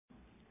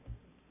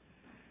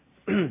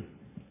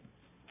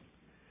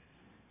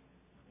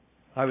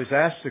I was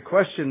asked a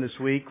question this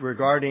week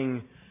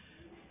regarding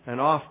an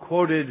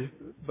oft-quoted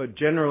but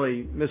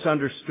generally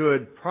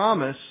misunderstood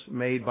promise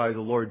made by the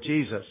Lord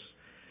Jesus.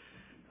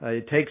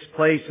 It takes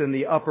place in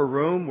the upper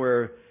room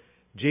where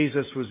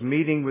Jesus was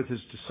meeting with his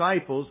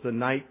disciples the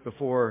night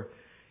before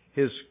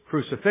his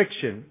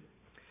crucifixion.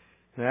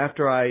 And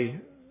after I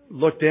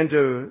looked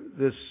into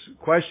this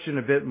question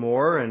a bit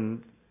more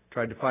and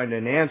tried to find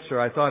an answer,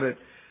 I thought it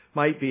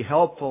might be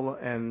helpful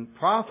and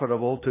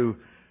profitable to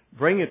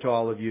bring it to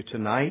all of you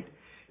tonight.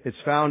 It's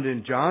found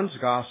in John's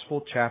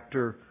Gospel,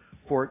 chapter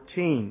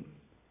 14.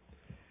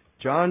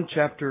 John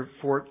chapter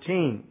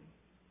 14.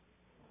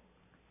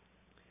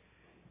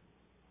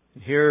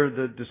 Here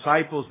the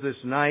disciples this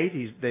night,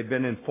 they've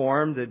been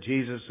informed that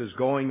Jesus is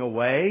going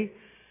away.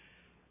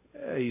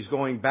 He's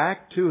going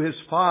back to his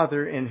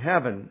Father in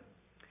heaven.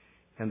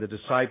 And the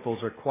disciples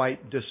are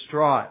quite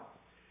distraught.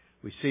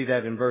 We see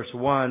that in verse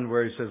 1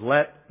 where he says,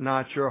 "Let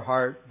not your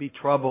heart be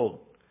troubled."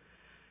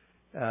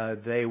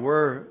 They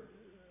were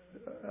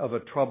of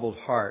a troubled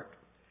heart.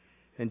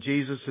 And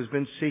Jesus has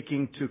been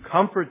seeking to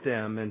comfort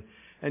them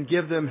and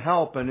give them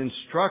help and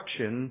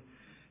instruction.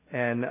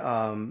 And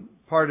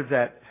part of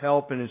that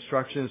help and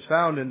instruction is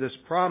found in this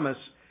promise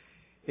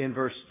in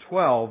verse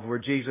 12 where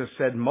Jesus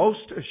said,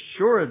 "Most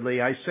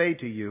assuredly I say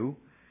to you,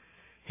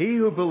 he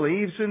who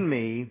believes in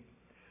me,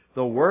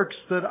 the works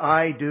that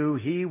I do,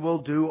 he will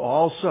do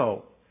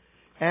also.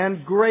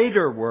 And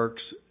greater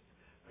works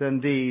than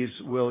these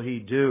will he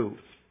do."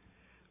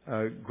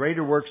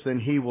 Greater works than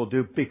he will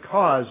do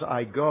because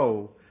I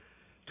go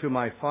to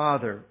my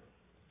Father.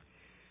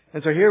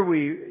 And so here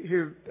we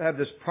have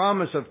this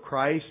promise of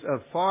Christ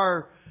of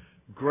far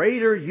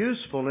greater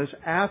usefulness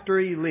after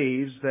he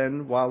leaves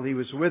than while he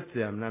was with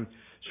them. And I'm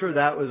sure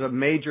that was a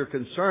major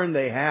concern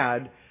they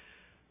had.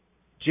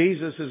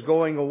 Jesus is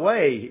going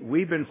away.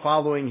 We've been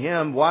following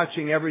him,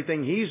 watching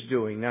everything he's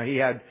doing. Now, he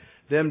had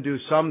them do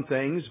some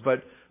things,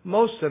 but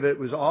most of it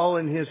was all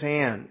in his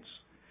hands.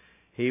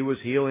 He was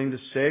healing the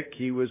sick.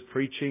 He was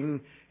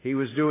preaching. He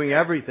was doing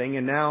everything.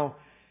 And now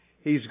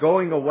he's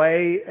going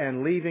away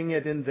and leaving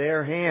it in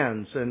their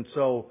hands. And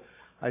so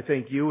I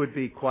think you would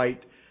be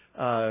quite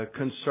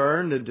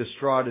concerned and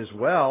distraught as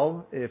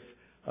well if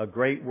a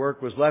great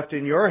work was left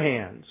in your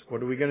hands.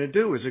 What are we going to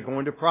do? Is it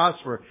going to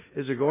prosper?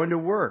 Is it going to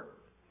work?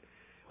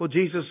 Well,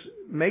 Jesus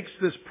makes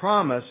this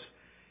promise,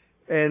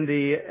 and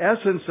the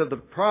essence of the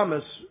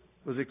promise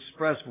was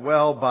expressed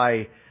well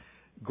by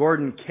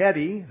Gordon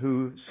Ketty,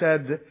 who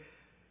said,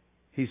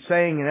 he's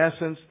saying in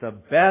essence, the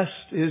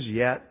best is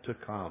yet to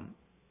come.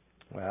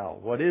 Well,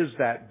 what is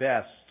that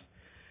best?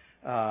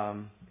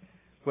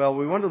 Well,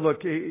 we want to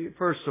look,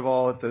 first of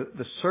all, at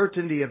the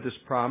certainty of this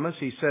promise.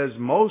 He says,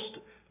 "Most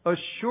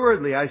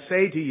assuredly I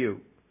say to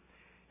you."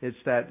 It's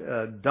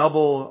that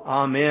double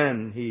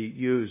amen he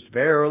used.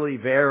 "Verily,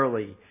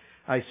 verily,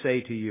 I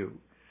say to you."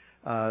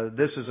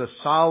 This is a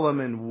solemn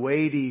and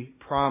weighty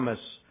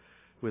promise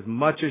with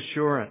much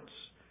assurance.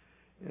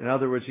 In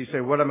other words, he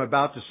said, what I'm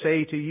about to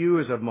say to you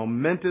is of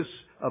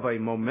a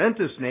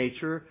momentous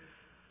nature,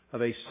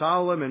 of a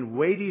solemn and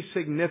weighty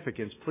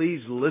significance.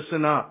 Please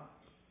listen up.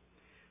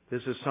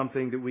 This is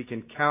something that we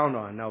can count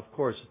on. Now, of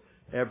course,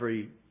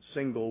 every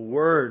single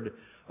word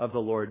of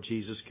the Lord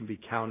Jesus can be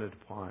counted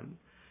upon.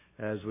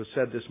 As was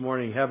said this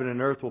morning, heaven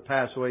and earth will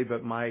pass away,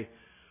 but my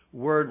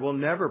word will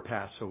never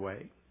pass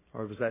away.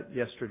 Or was that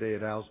yesterday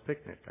at Al's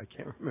picnic? I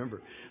can't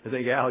remember. I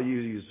think Al, you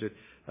used it.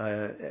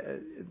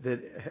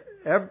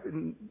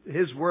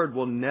 His word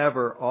will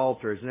never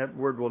alter. His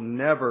word will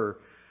never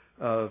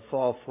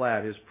fall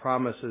flat. His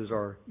promises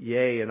are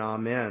yea and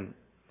amen.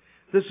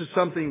 This is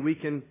something we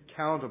can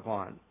count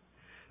upon.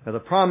 Now, the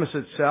promise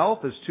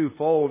itself is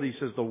twofold. He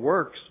says, "The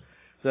works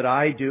that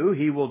I do,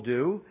 he will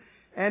do,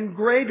 and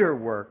greater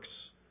works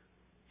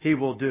he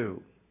will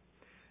do."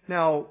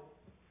 Now,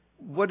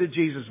 what did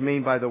Jesus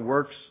mean by the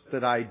works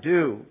that I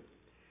do?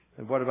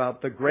 And what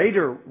about the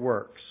greater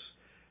works?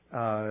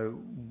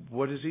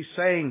 What is he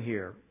saying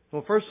here?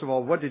 Well, first of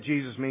all, what did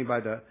Jesus mean by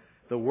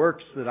the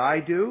works that I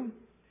do?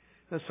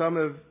 Now, some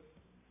have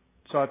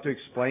sought to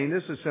explain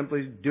this as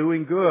simply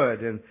doing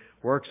good and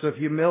works of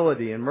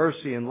humility and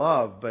mercy and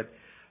love. But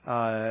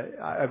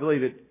I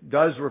believe it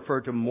does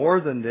refer to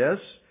more than this,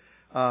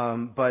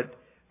 but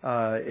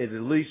it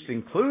at least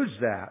includes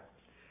that.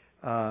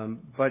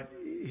 But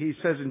he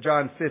says in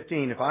John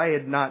 15, "If I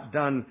had not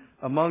done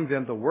among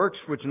them the works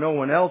which no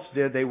one else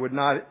did, they would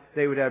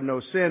have no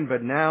sin.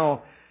 But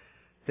now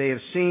they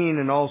have seen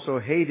and also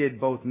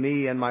hated both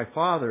me and my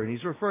Father." And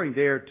he's referring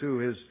there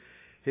to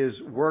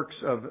his works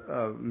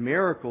of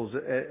miracles.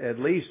 At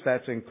least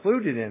that's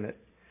included in it.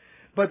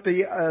 But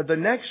the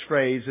next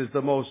phrase is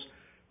the most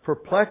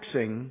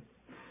perplexing.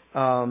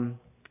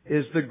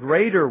 Is the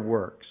greater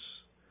works.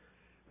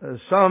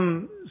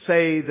 Some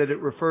say that it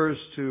refers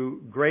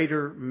to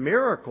greater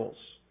miracles.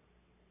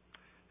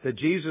 That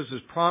Jesus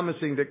is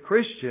promising that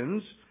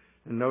Christians,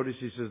 and notice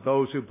he says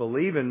those who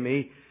believe in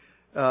me,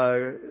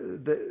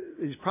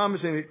 he's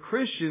promising that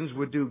Christians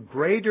would do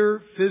greater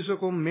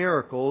physical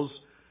miracles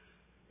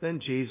than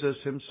Jesus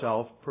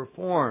himself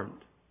performed.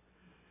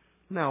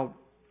 Now,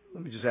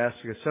 let me just ask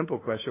you a simple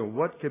question.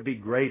 What could be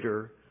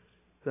greater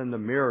than the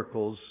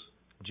miracles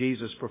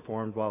Jesus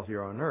performed while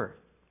here on earth?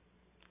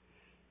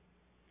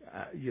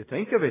 You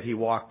think of it, he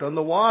walked on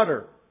the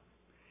water.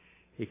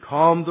 He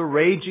calmed the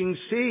raging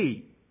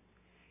sea.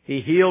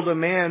 He healed a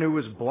man who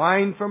was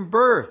blind from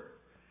birth.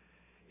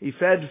 He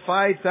fed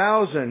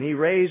 5,000. He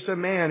raised a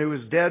man who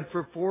was dead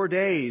for 4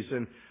 days.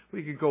 And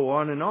we could go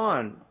on.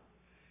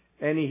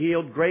 And he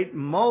healed great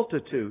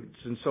multitudes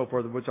and so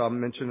forth, which I'll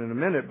mention in a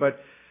minute. But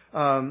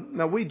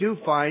now we do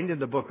find in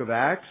the book of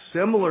Acts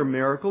similar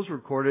miracles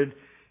recorded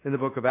in the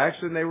book of Acts,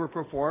 and they were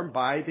performed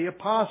by the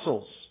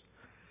apostles.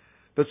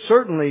 But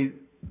certainly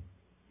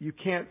you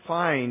can't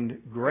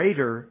find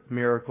greater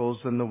miracles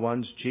than the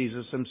ones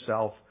Jesus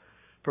himself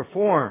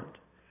performed.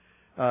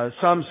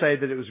 Some say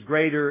that it was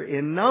greater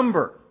in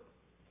number,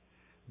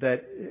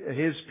 that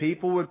his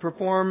people would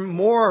perform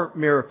more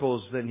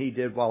miracles than he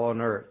did while on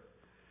earth.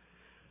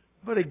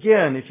 But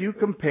again, if you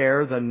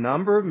compare the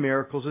number of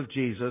miracles of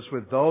Jesus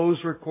with those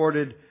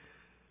recorded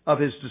of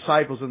his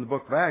disciples in the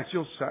book of Acts,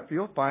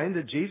 you'll find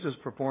that Jesus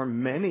performed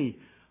many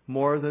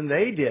more than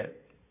they did.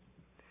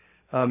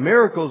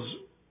 Miracles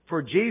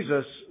for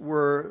Jesus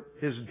were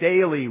his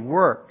daily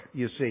work,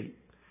 you see.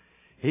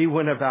 He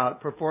went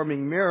about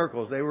performing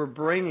miracles. They were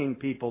bringing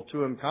people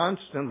to him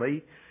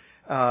constantly.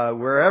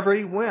 Wherever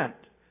he went,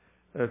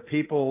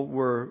 people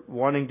were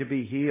wanting to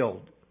be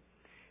healed.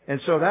 And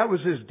so that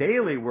was his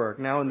daily work.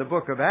 Now in the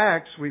book of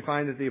Acts, we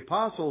find that the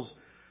apostles,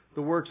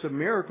 the works of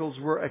miracles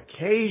were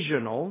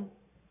occasional,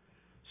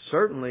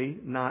 certainly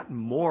not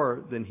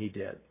more than he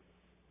did.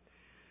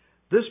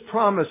 This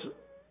promise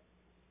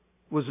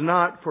was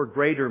not for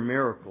greater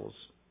miracles,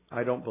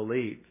 I don't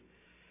believe.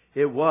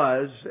 It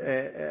was,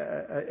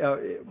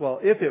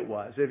 if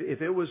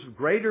it was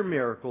greater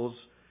miracles,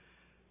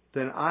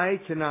 then I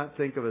cannot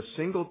think of a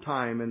single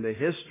time in the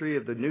history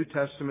of the New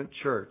Testament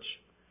church,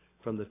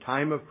 from the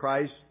time of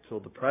Christ till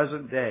the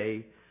present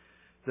day,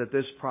 that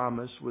this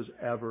promise was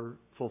ever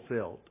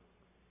fulfilled.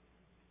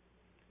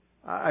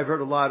 I've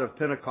heard a lot of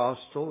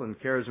Pentecostal and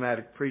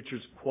charismatic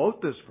preachers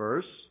quote this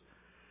verse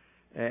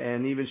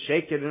and even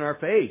shake it in our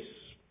face.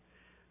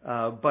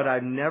 But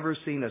I've never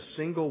seen a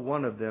single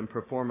one of them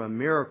perform a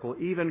miracle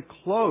even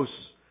close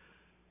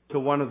to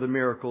one of the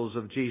miracles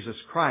of Jesus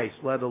Christ,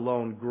 let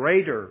alone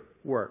greater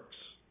works.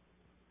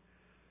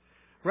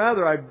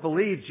 Rather, I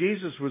believe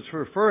Jesus was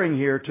referring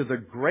here to the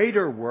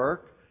greater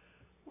work,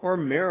 or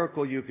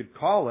miracle you could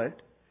call it,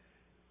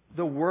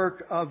 the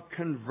work of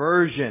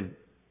conversion.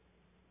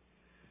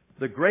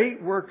 The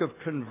great work of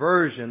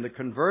conversion, the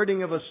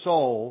converting of a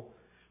soul,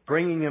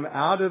 bringing him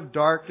out of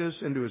darkness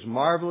into his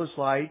marvelous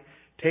light,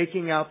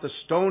 taking out the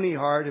stony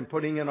heart and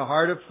putting in a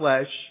heart of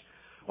flesh,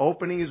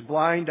 opening his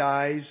blind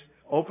eyes,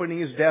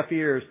 opening his deaf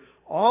ears.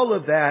 All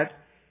of that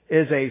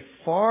is a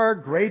far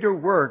greater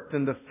work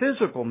than the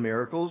physical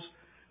miracles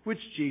which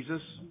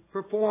Jesus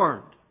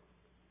performed.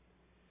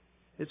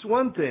 It's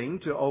one thing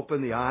to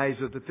open the eyes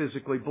of the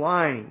physically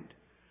blind,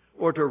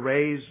 or to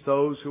raise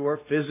those who are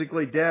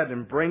physically dead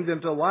and bring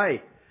them to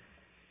life.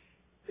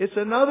 It's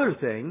another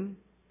thing,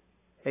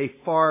 a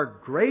far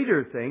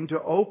greater thing,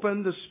 to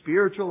open the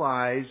spiritual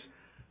eyes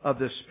of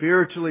the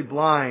spiritually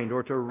blind,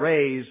 or to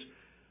raise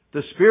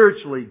the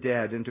spiritually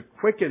dead and to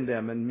quicken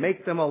them and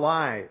make them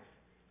alive.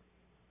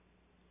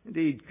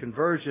 Indeed,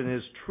 conversion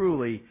is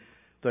truly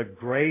the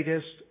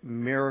greatest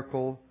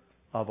miracle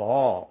of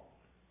all.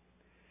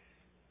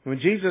 When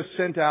Jesus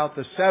sent out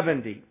the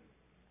 70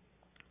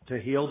 to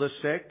heal the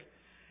sick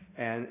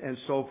and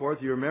so forth,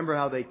 you remember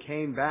how they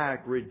came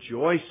back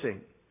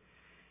rejoicing.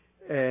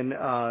 And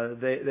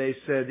they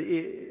said,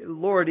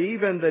 Lord,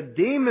 even the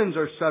demons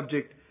are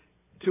subject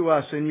to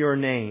us in your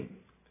name.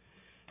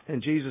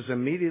 And Jesus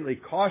immediately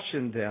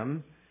cautioned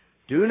them,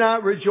 do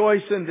not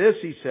rejoice in this,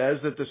 he says,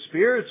 that the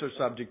spirits are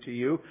subject to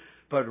you,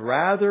 but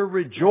rather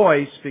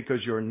rejoice because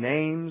your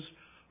names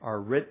are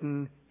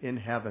written in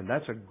heaven.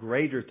 That's a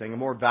greater thing, a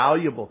more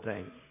valuable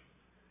thing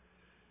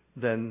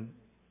than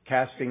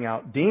casting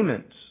out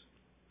demons.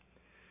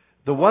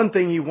 The one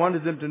thing he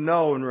wanted them to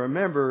know and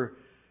remember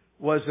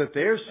was that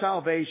their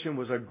salvation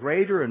was a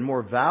greater and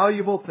more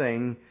valuable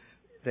thing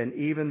than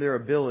even their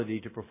ability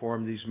to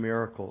perform these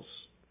miracles.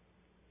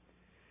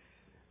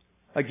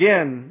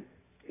 Again,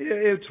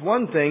 it's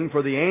one thing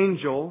for the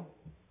angel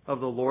of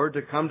the Lord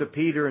to come to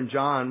Peter and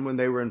John when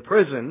they were in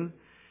prison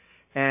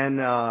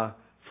and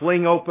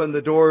fling open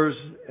the doors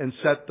and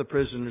set the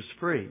prisoners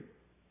free.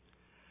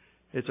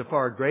 It's a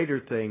far greater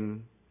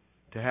thing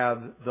to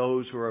have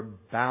those who are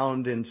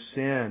bound in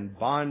sin,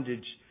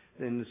 bondage,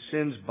 in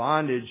sin's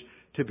bondage,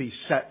 to be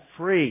set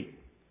free.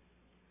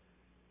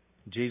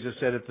 Jesus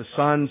said, if the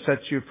Son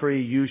sets you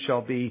free, you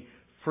shall be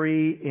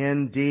free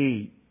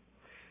indeed.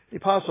 The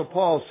Apostle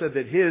Paul said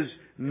that his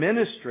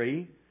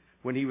ministry,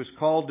 when he was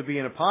called to be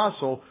an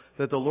apostle,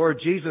 that the Lord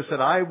Jesus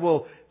said, I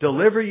will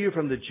deliver you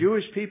from the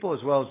Jewish people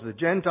as well as the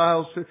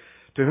Gentiles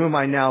to whom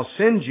I now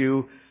send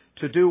you,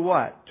 to do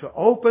what? To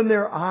open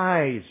their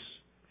eyes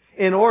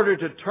in order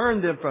to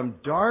turn them from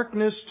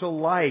darkness to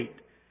light,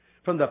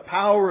 from the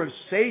power of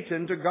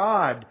Satan to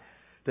God,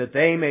 that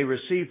they may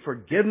receive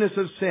forgiveness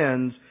of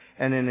sins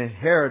and an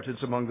inheritance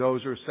among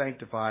those who are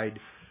sanctified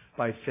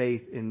by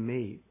faith in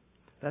me.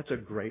 That's a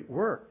great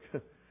work.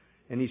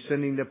 And he's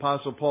sending the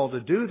Apostle Paul to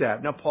do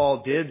that. Now,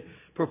 Paul did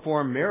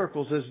perform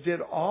miracles, as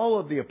did all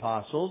of the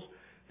apostles.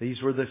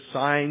 These were the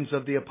signs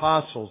of the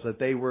apostles, that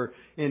they were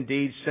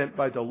indeed sent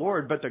by the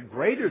Lord. But the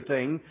greater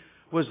thing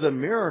was the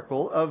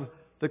miracle of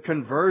the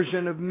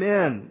conversion of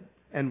men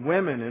and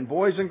women and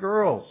boys and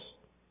girls.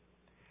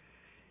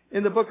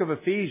 In the book of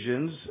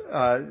Ephesians,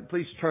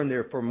 please turn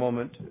there for a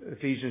moment,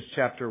 Ephesians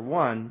chapter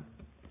 1.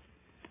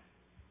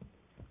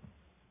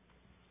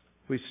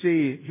 We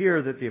see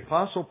here that the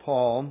Apostle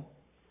Paul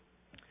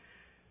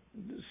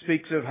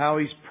speaks of how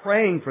he's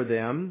praying for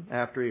them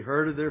after he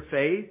heard of their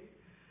faith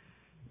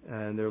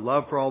and their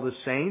love for all the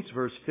saints.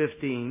 Verse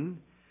 15,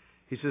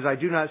 he says, I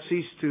do not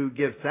cease to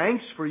give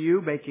thanks for you,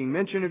 making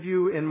mention of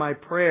you in my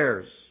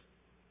prayers.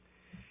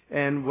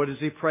 And what does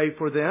he pray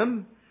for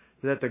them?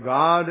 That the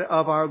God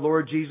of our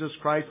Lord Jesus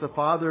Christ, the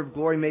Father of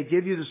glory, may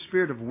give you the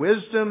spirit of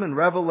wisdom and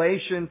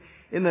revelation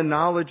in the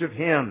knowledge of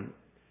Him.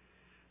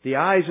 The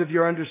eyes of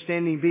your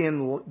understanding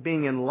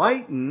being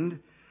enlightened,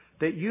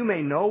 that you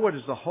may know what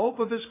is the hope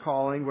of His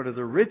calling, what are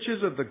the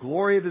riches of the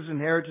glory of His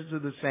inheritance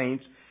of the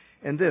saints.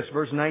 And this,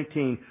 verse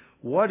 19,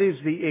 what is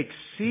the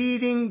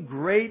exceeding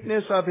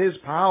greatness of His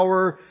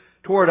power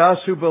toward us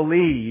who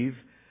believe,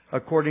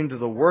 according to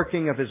the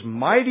working of His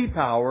mighty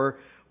power,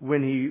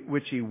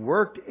 which He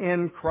worked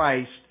in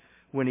Christ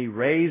when He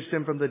raised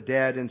Him from the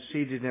dead and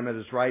seated Him at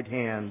His right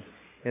hand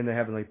in the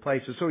heavenly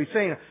places. So He's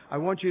saying, I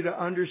want you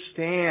to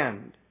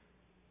understand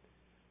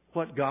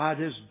what God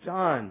has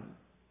done.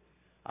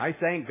 I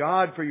thank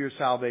God for your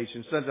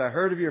salvation. Since I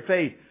heard of your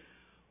faith,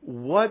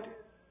 what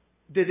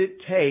did it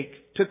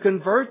take to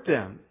convert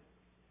them?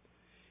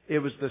 It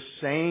was the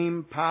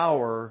same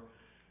power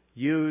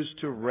used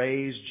to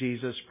raise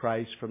Jesus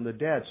Christ from the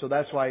dead. So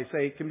that's why I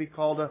say it can be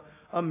called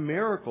a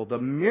miracle, the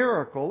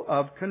miracle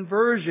of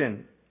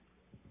conversion.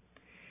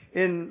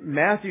 In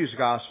Matthew's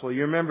Gospel,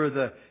 you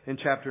remember in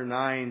chapter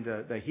 9,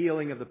 the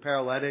healing of the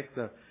paralytic,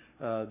 the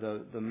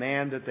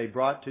man that they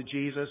brought to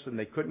Jesus and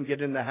they couldn't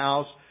get in the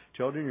house.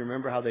 Children, you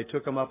remember how they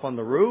took him up on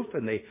the roof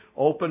and they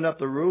opened up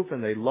the roof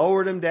and they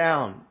lowered him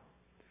down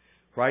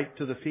right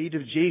to the feet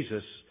of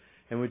Jesus.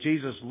 And when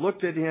Jesus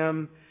looked at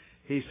him,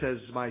 He says,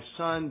 my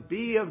son,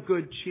 be of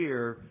good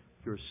cheer.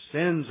 Your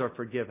sins are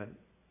forgiven.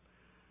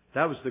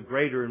 That was the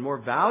greater and more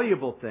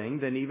valuable thing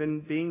than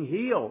even being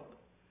healed.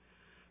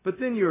 But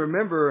then you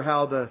remember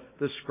how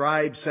the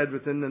scribes said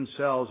within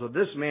themselves, well,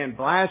 this man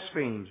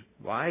blasphemes.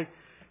 Why?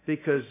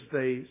 Because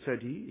they said,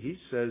 he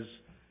says,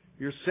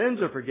 your sins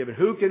are forgiven.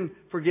 Who can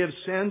forgive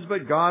sins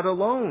but God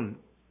alone?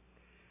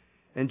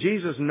 And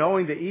Jesus,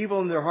 knowing the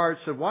evil in their hearts,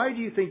 said, why do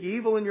you think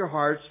evil in your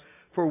hearts?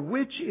 For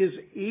which is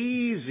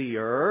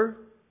easier,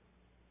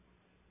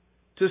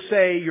 to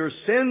say your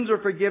sins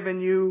are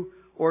forgiven you,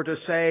 or to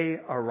say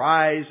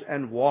arise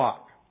and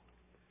walk?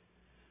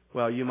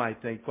 Well, you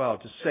might think, well,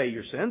 to say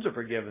your sins are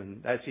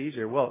forgiven, that's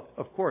easier. Well,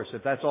 of course,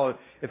 if that's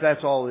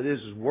all it is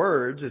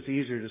words, it's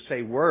easier to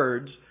say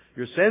words,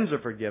 your sins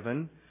are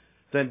forgiven,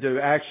 than to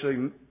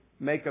actually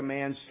make a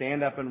man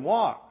stand up and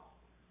walk.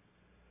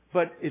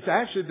 But it's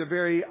actually the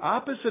very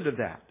opposite of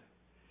that.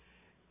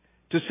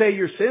 To say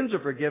your sins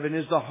are forgiven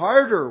is the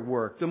harder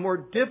work, the more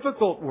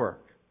difficult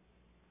work.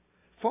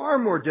 Far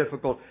more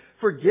difficult.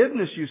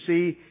 Forgiveness, you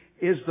see,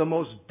 is the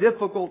most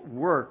difficult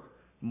work,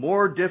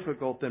 more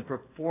difficult than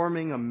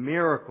performing a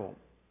miracle.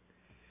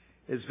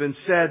 It's been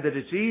said that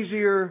it's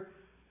easier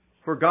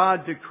for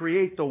God to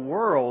create the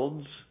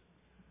worlds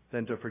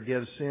than to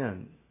forgive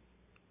sin.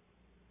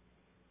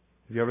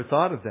 Have you ever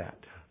thought of that?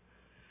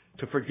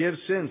 To forgive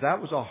sins,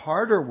 that was a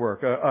harder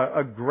work,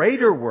 a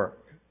greater work.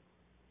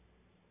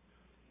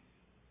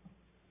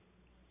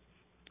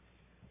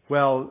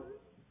 Well,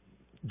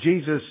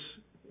 Jesus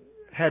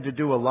had to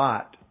do a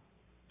lot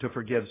to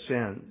forgive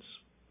sins.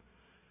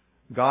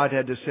 God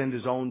had to send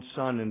His own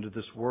Son into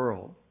this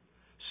world.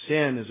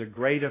 Sin is a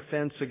great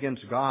offense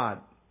against God.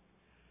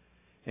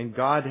 And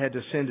God had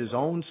to send His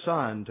own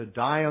Son to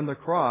die on the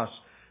cross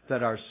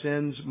that our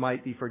sins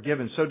might be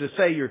forgiven. So to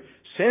say your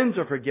sins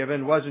are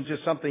forgiven wasn't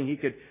just something He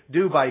could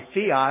do by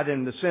fiat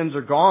and the sins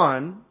are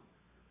gone,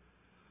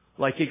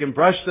 like He can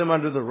brush them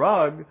under the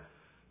rug.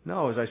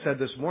 No, as I said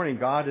this morning,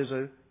 God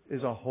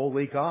is a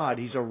holy God.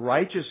 He's a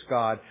righteous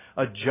God,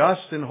 a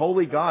just and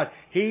holy God.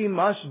 He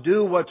must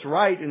do what's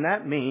right, and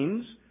that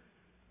means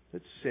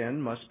that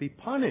sin must be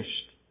punished.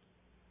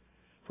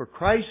 For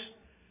Christ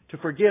to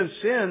forgive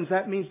sins,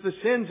 that means the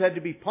sins had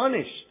to be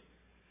punished.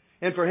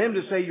 And for Him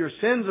to say your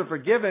sins are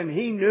forgiven,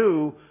 He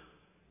knew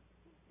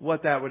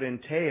what that would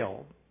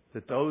entail.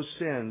 That those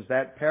sins,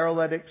 that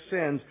paralytic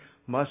sins,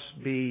 must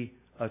be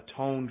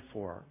atoned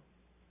for.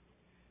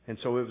 And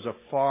so it was a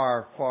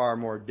far, far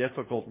more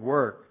difficult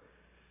work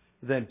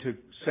than to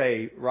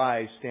say,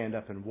 rise, stand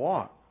up, and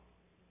walk.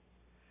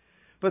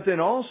 But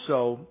then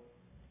also,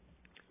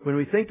 when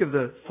we think of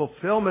the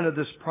fulfillment of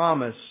this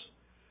promise,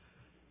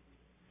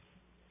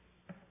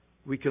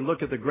 we can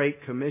look at the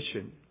Great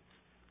Commission.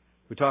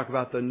 We talk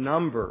about the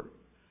number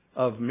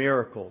of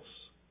miracles.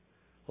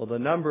 Well, the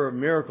number of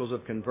miracles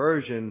of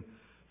conversion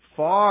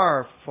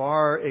far,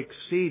 far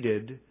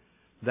exceeded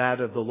that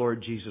of the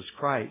Lord Jesus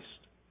Christ.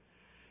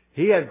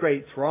 He had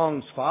great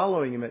throngs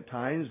following Him at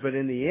times, but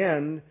in the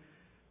end,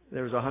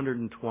 there was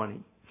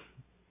 120.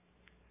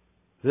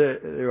 There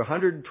were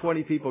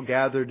 120 people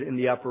gathered in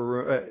the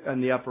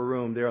upper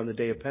room there on the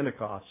day of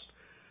Pentecost.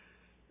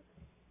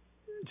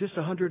 Just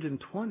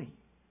 120.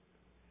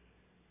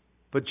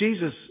 But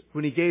Jesus,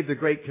 when He gave the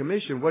Great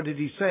Commission, what did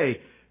He say?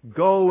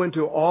 Go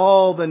into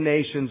all the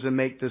nations and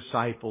make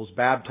disciples,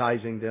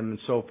 baptizing them and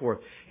so forth.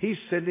 He's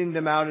sending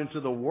them out into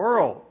the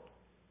world.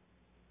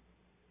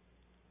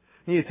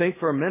 And you think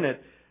for a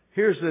minute,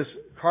 here's this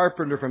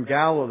carpenter from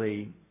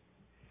Galilee.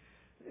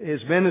 His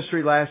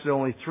ministry lasted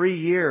only 3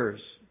 years.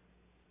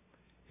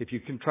 If you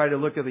can try to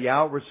look at the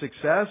outward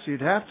success, you'd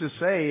have to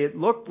say it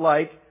looked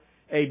like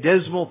a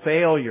dismal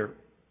failure.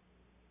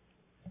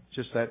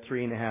 Just that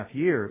 3.5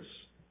 years.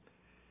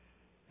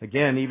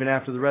 Again, even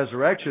after the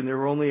resurrection, there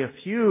were only a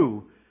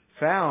few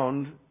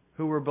found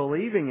who were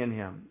believing in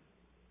Him.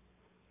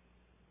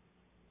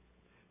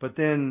 But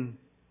then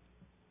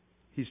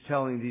He's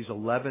telling these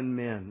 11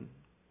 men,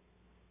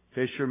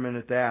 fishermen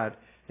at that,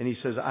 and He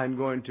says, I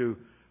want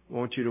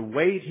you to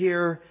wait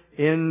here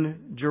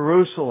in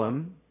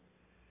Jerusalem.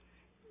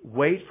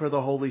 Wait for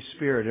the Holy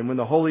Spirit. And when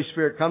the Holy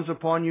Spirit comes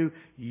upon you,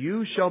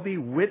 you shall be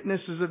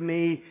witnesses of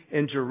me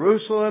in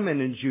Jerusalem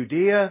and in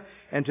Judea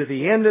and to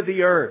the end of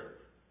the earth.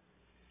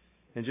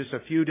 And just a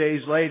few days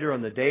later,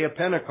 on the day of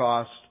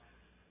Pentecost,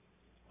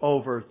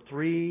 over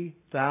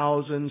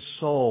 3,000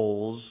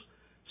 souls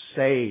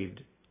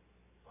saved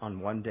on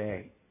one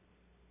day.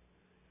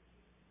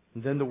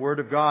 And then the Word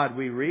of God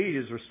we read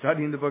as we're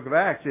studying the book of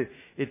Acts,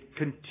 it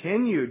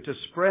continued to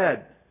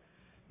spread.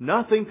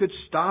 Nothing could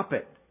stop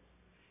it.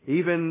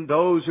 Even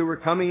those who were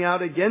coming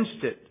out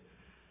against it.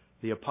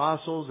 The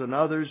apostles and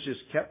others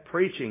just kept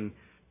preaching.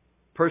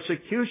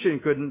 Persecution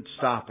couldn't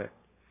stop it.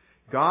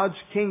 God's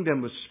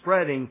kingdom was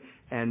spreading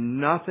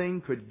and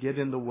nothing could get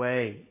in the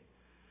way.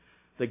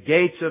 The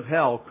gates of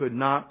hell could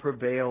not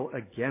prevail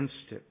against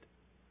it.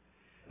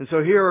 And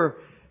so here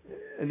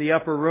in the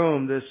upper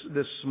room,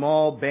 this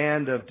small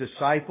band of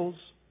disciples,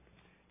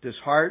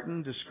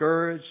 disheartened,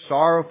 discouraged,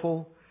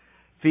 sorrowful,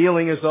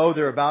 feeling as though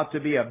they're about to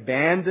be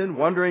abandoned,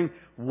 wondering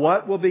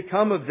what will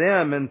become of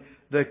them and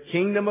the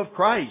kingdom of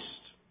Christ.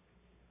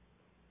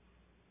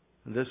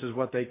 And this is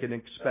what they can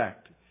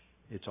expect.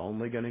 It's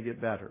only going to get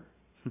better.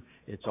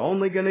 It's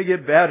only going to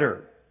get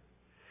better.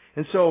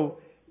 And so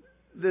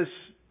this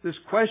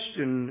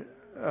question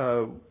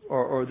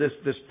or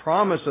this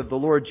promise of the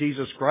Lord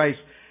Jesus Christ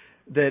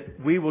that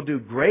we will do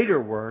greater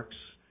works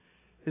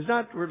is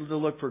not to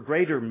look for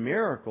greater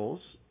miracles.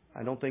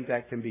 I don't think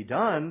that can be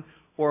done.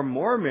 Or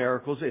more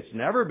miracles. It's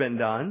never been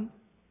done.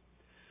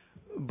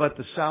 But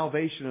the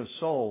salvation of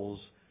souls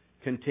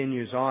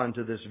continues on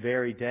to this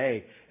very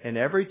day. And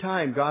every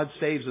time God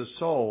saves a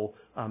soul,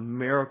 a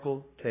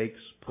miracle takes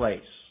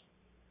place.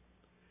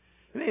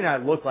 It may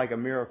not look like a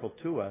miracle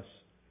to us,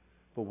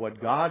 but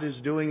what God is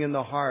doing in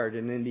the heart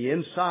and in the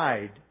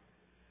inside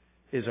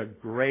is a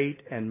great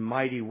and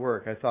mighty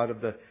work. I thought of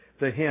the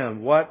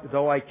hymn, what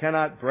though I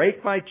cannot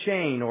break my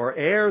chain or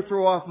e'er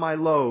throw off my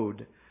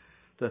load,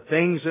 the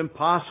things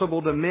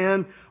impossible to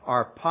men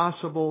are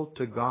possible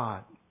to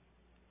God.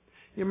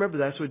 You remember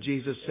that's what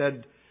Jesus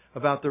said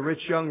about the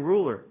rich young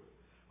ruler.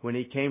 When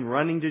he came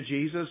running to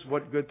Jesus,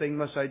 what good thing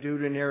must I do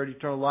to inherit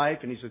eternal life?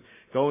 And He said,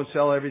 go and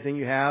sell everything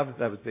you have.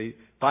 That was the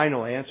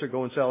final answer.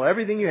 Go and sell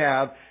everything you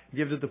have,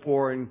 give to the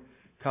poor, and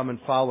come and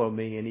follow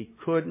me. And he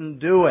couldn't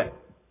do it.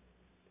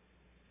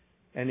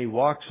 And he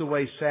walks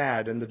away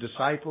sad. And the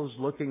disciples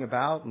looking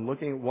about and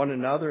looking at one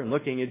another and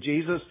looking at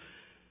Jesus,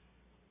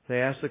 they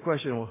ask the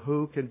question, well,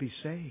 who can be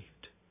saved?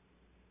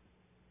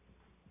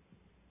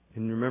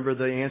 And remember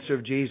the answer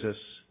of Jesus.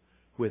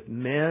 With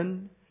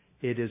men,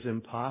 it is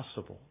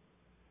impossible.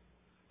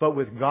 But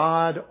with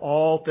God,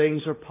 all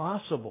things are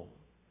possible.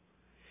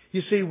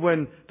 You see,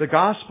 when the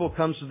gospel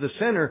comes to the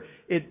sinner,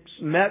 it's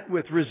met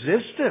with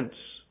resistance.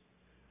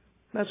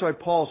 That's why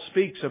Paul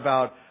speaks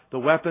about the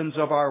weapons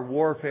of our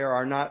warfare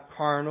are not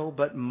carnal,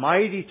 but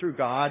mighty through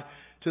God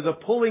to the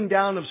pulling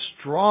down of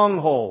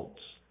strongholds.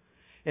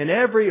 And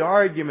every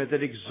argument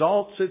that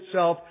exalts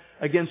itself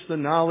against the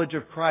knowledge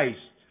of Christ.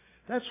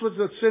 That's what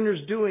the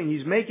sinner's doing.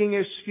 He's making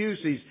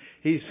excuses.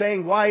 He's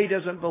saying why he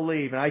doesn't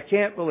believe, and I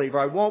can't believe,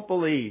 or I won't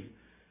believe.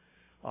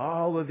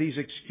 All of these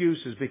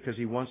excuses because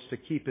he wants to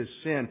keep his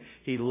sin.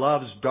 He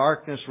loves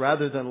darkness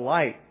rather than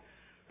light.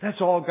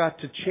 That's all got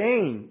to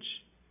change.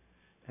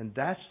 And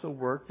that's the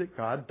work that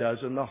God does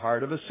in the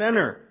heart of a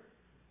sinner.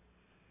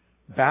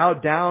 Bow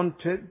down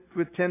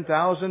with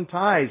 10,000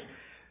 tithes.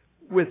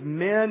 With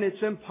men,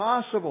 it's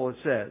impossible, it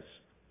says.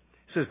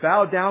 It says,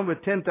 bow down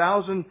with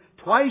 10,000,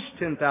 twice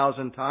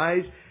 10,000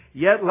 tithes,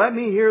 yet let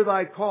me hear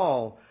thy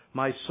call.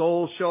 My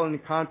soul shall in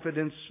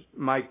confidence,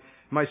 my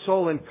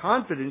soul in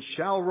confidence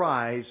shall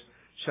rise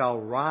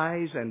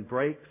and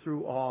break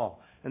through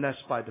all. And that's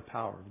by the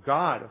power of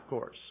God, of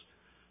course.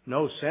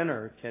 No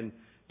sinner can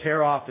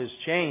tear off his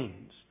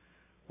chains.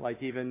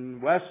 Like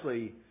even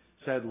Wesley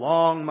said,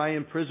 long my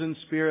imprisoned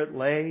spirit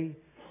lay,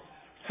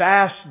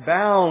 fast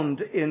bound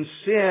in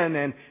sin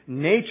and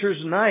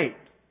nature's night.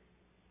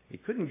 He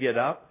couldn't get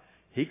up.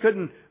 He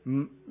couldn't,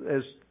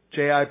 as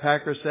J.I.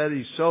 Packer said,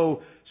 he's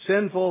so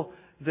sinful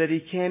that he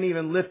can't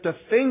even lift a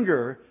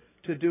finger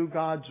to do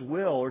God's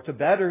will or to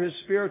better his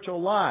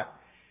spiritual lot.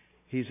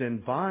 He's in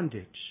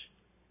bondage.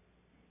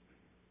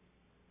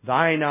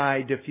 Thine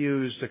eye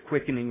diffused a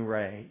quickening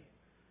ray.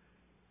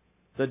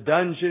 The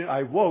dungeon,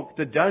 I woke,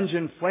 the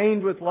dungeon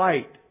flamed with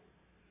light.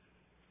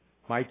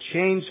 My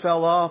chains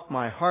fell off,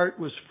 my heart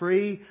was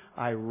free.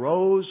 I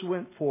rose,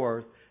 went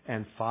forth,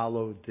 and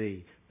followed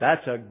thee.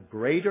 That's a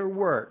greater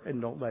work,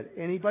 and don't let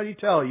anybody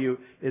tell you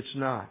it's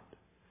not.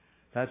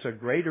 That's a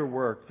greater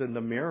work than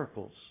the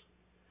miracles.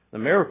 The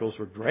miracles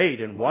were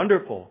great and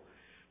wonderful,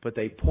 but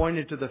they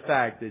pointed to the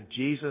fact that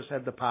Jesus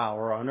had the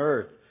power on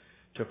earth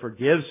to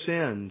forgive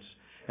sins,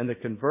 and the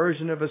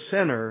conversion of a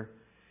sinner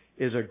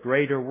is a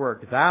greater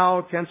work.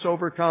 Thou canst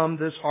overcome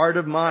this heart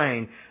of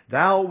mine.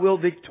 Thou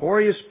wilt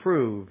victorious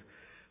prove,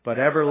 but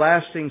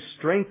everlasting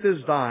strength is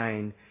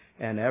thine,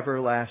 and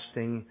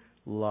everlasting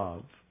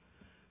love.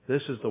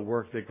 This is the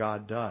work that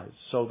God does.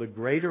 So the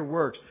greater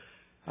works,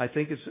 I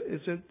think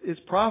it's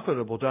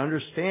profitable to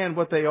understand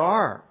what they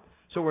are.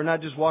 So we're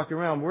not just walking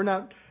around. We're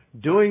not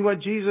doing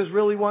what Jesus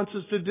really wants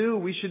us to do.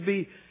 We should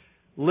be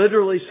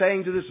literally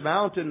saying to this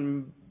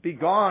mountain, be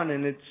gone,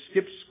 and it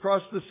skips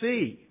across the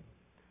sea.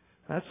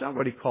 That's not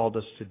what He called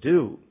us to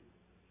do.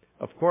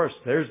 Of course,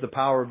 there's the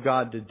power of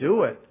God to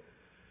do it.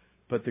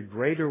 But the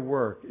greater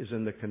work is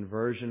in the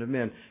conversion of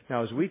men.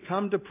 Now, as we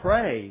come to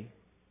pray,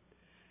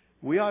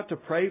 we ought to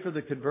pray for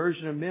the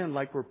conversion of men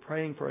like we're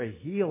praying for a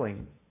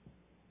healing.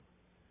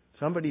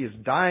 Somebody is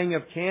dying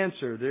of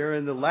cancer. They're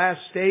in the last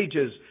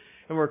stages.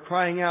 And we're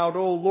crying out,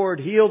 oh Lord,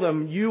 heal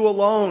them. You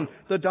alone.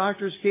 The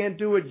doctors can't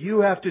do it.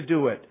 You have to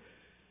do it.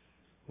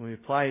 When we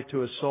apply it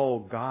to a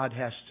soul, God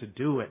has to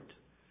do it.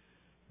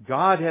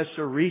 God has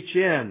to reach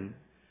in.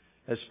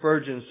 As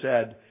Spurgeon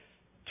said,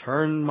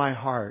 turn my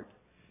heart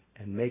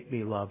and make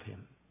me love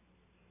Him.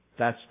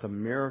 That's the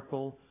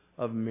miracle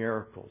of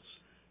miracles.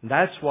 And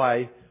that's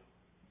why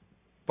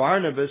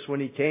Barnabas, when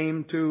he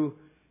came to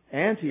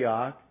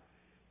Antioch,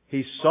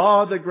 he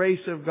saw the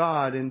grace of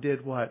God and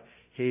did what?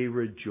 He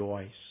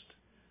rejoiced.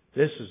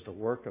 This is the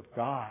work of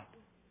God.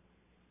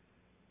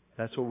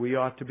 That's what we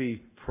ought to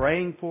be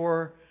praying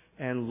for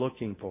and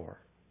looking for.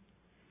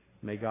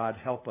 May God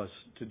help us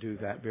to do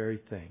that very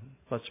thing.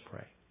 Let's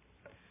pray.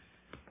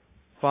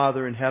 Father in heaven,